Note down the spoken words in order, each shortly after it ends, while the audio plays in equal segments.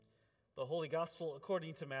The Holy Gospel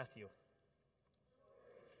according to Matthew.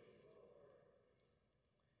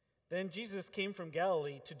 Then Jesus came from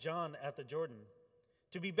Galilee to John at the Jordan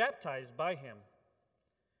to be baptized by him.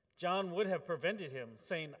 John would have prevented him,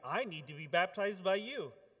 saying, "I need to be baptized by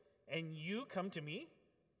you, and you come to me?"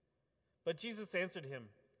 But Jesus answered him,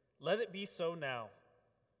 "Let it be so now,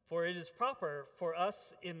 for it is proper for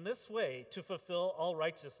us in this way to fulfill all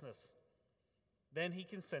righteousness." Then he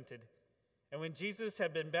consented. And when Jesus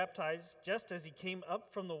had been baptized, just as he came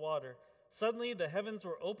up from the water, suddenly the heavens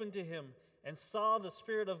were opened to him, and saw the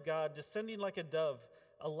Spirit of God descending like a dove,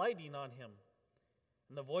 alighting on him.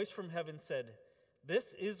 And the voice from heaven said,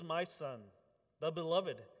 "This is my Son, the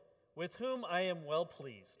beloved, with whom I am well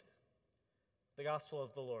pleased." The Gospel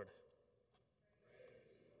of the Lord.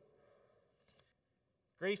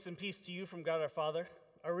 Grace and peace to you from God our Father,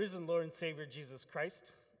 our risen Lord and Savior Jesus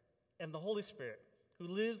Christ, and the Holy Spirit, who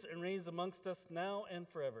lives and reigns amongst us now and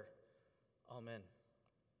forever. Amen.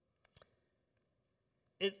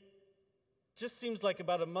 It just seems like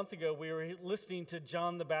about a month ago we were listening to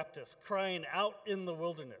John the Baptist crying out in the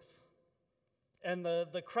wilderness. And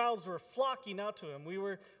the crowds were flocking out to him. We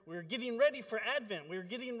were getting ready for Advent. We were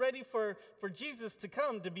getting ready for Jesus to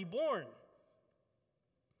come, to be born.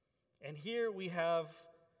 And here we have,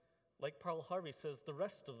 like Paul Harvey says, the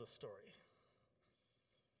rest of the story.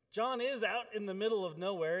 John is out in the middle of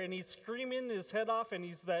nowhere, and he's screaming his head off, and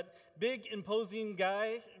he's that big, imposing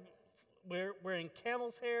guy wearing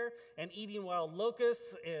camel's hair and eating wild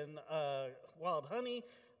locusts and wild honey.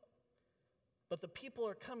 But the people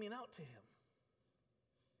are coming out to him.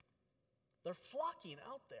 They're flocking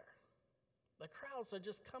out there. The crowds are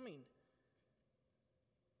just coming.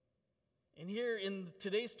 And here in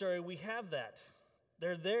today's story, we have that.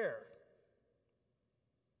 They're there.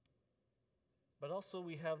 But also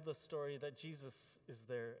we have the story that Jesus is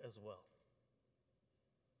there as well.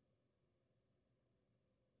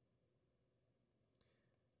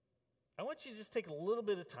 I want you to just take a little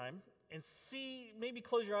bit of time and see, maybe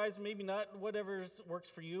close your eyes, maybe not, whatever works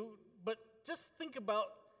for you, but just think about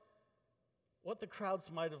what the crowds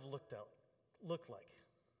might have looked like.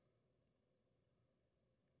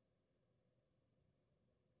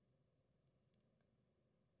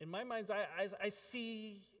 In my mind's eye, I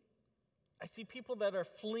see people that are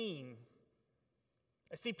fleeing.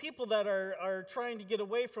 I see people that are trying to get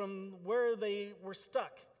away from where they were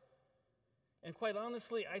stuck. And quite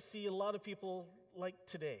honestly, I see a lot of people like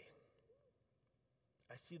today.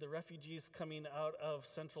 I see the refugees coming out of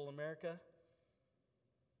Central America.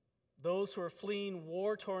 Those who are fleeing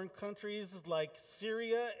war-torn countries like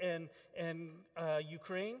Syria and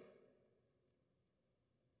Ukraine.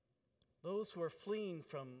 Those who are fleeing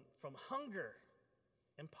from hunger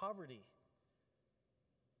and poverty,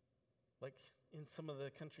 like in some of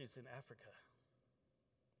the countries in Africa.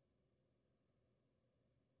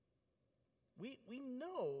 We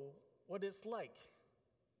know what it's like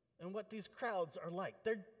and what these crowds are like.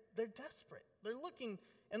 They're desperate. They're looking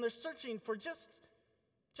and they're searching for just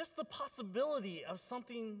the possibility of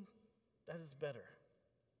something that is better.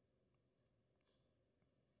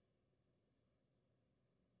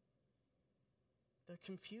 They're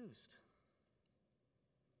confused.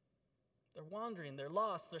 They're wandering, they're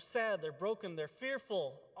lost, they're sad, they're broken, they're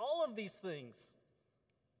fearful, all of these things.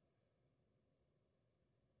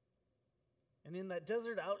 And in that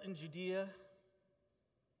desert out in Judea,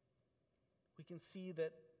 we can see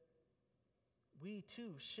that we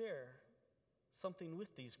too share something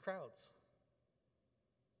with these crowds.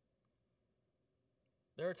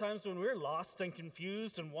 There are times when we're lost and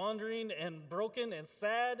confused and wandering and broken and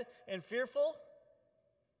sad and fearful.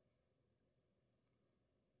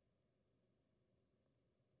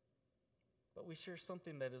 But we share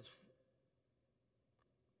something that is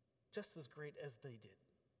just as great as they did.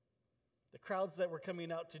 The crowds that were coming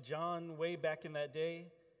out to John way back in that day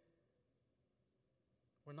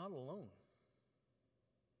were not alone.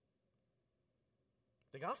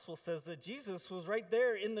 The gospel says that Jesus was right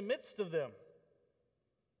there in the midst of them.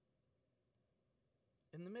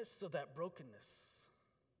 In the midst of that brokenness,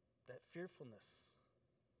 that fearfulness,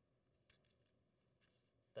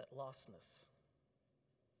 that lostness.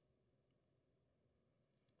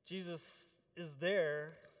 Jesus is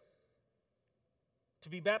there to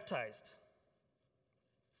be baptized.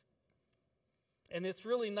 And it's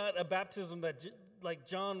really not a baptism that like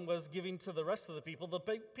John was giving to the rest of the people. The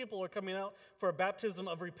people are coming out for a baptism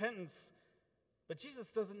of repentance. But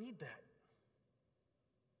Jesus doesn't need that.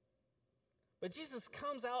 But Jesus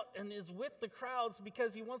comes out and is with the crowds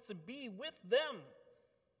because he wants to be with them.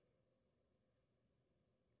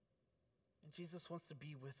 And Jesus wants to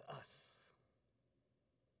be with us.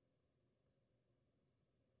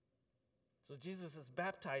 So Jesus is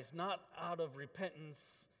baptized not out of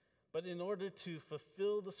repentance, but in order to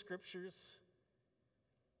fulfill the scriptures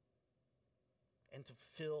and to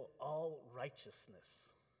fulfill all righteousness.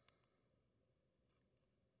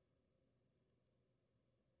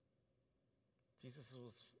 Jesus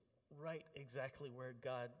was right exactly where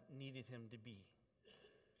God needed him to be,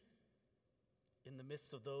 in the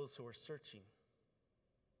midst of those who were searching,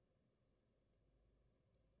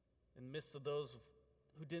 in the midst of those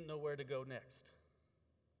who didn't know where to go next.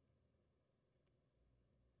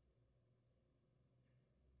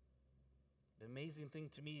 The amazing thing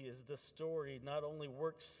to me is this story not only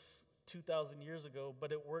works 2,000 years ago,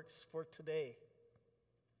 but it works for today.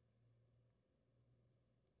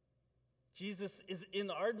 Jesus is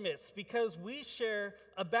in our midst because we share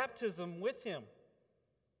a baptism with him.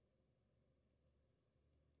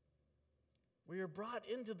 We are brought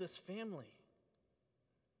into this family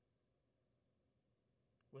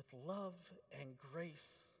with love and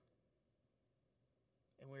grace,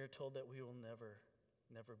 and we are told that we will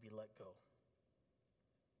never be let go.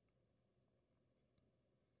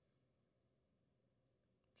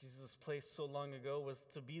 Jesus' place so long ago was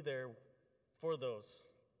to be there for those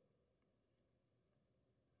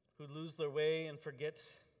who lose their way and forget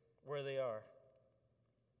where they are.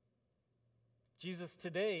 Jesus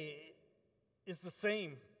today is the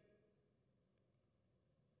same.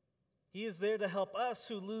 He is there to help us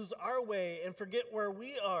who lose our way and forget where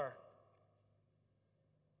we are.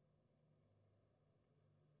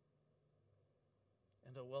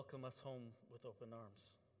 And to welcome us home with open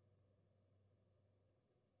arms.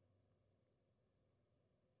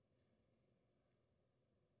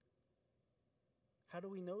 How do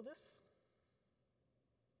we know this?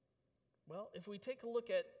 Well, if we take a look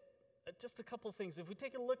at just a couple things, if we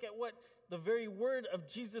take a look at what the very word of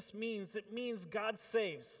Jesus means, it means God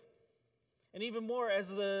saves. And even more, as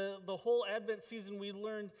the whole Advent season, we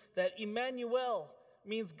learned that Emmanuel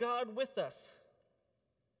means God with us.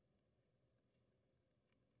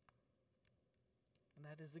 And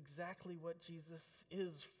that is exactly what Jesus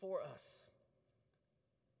is for us.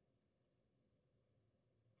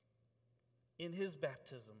 In his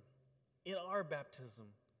baptism, in our baptism,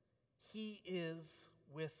 he is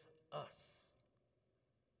with us.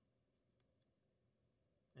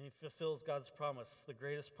 And he fulfills God's promise, the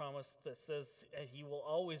greatest promise that says that he will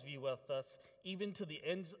always be with us, even to the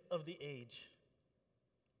end of the age.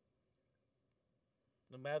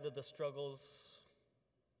 No matter the struggles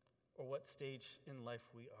or what stage in life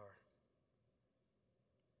we are.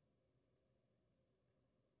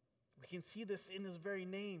 We can see this in his very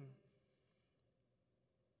name.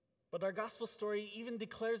 But our gospel story even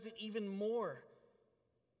declares it even more.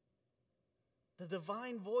 The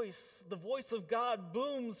divine voice, the voice of God,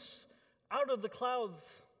 booms out of the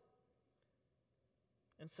clouds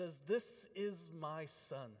and says, "This is my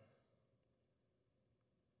Son,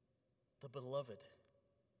 the beloved,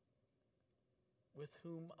 with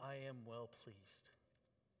whom I am well pleased."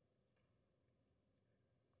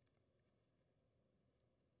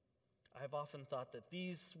 I've often thought that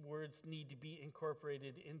these words need to be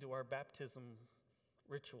incorporated into our baptism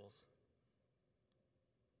rituals.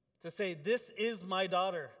 To say, "This is my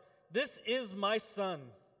daughter, this is my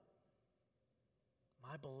son,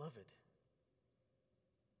 my beloved,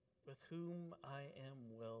 with whom I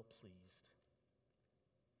am well pleased."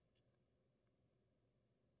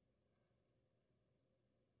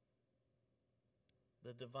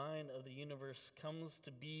 The divine of the universe comes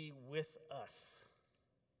to be with us.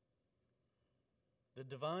 The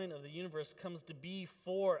divine of the universe comes to be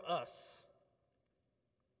for us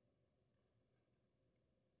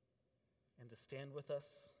and to stand with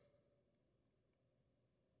us.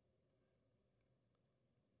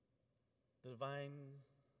 The divine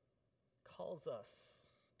calls us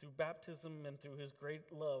through baptism and through his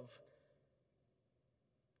great love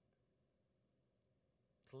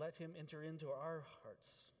to let him enter into our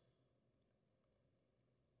hearts,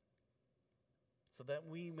 so that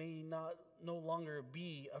we may no longer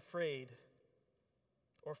be afraid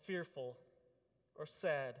or fearful or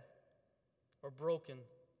sad or broken.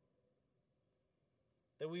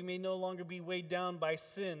 That we may no longer be weighed down by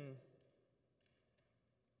sin,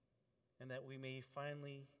 and that we may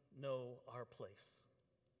finally know our place.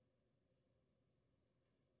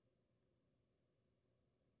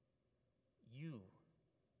 You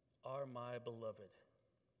are my beloved,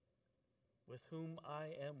 with whom I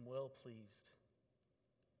am well pleased.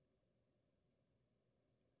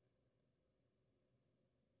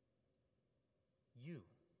 You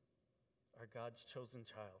are God's chosen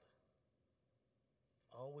child,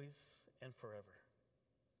 always and forever.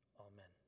 Amen.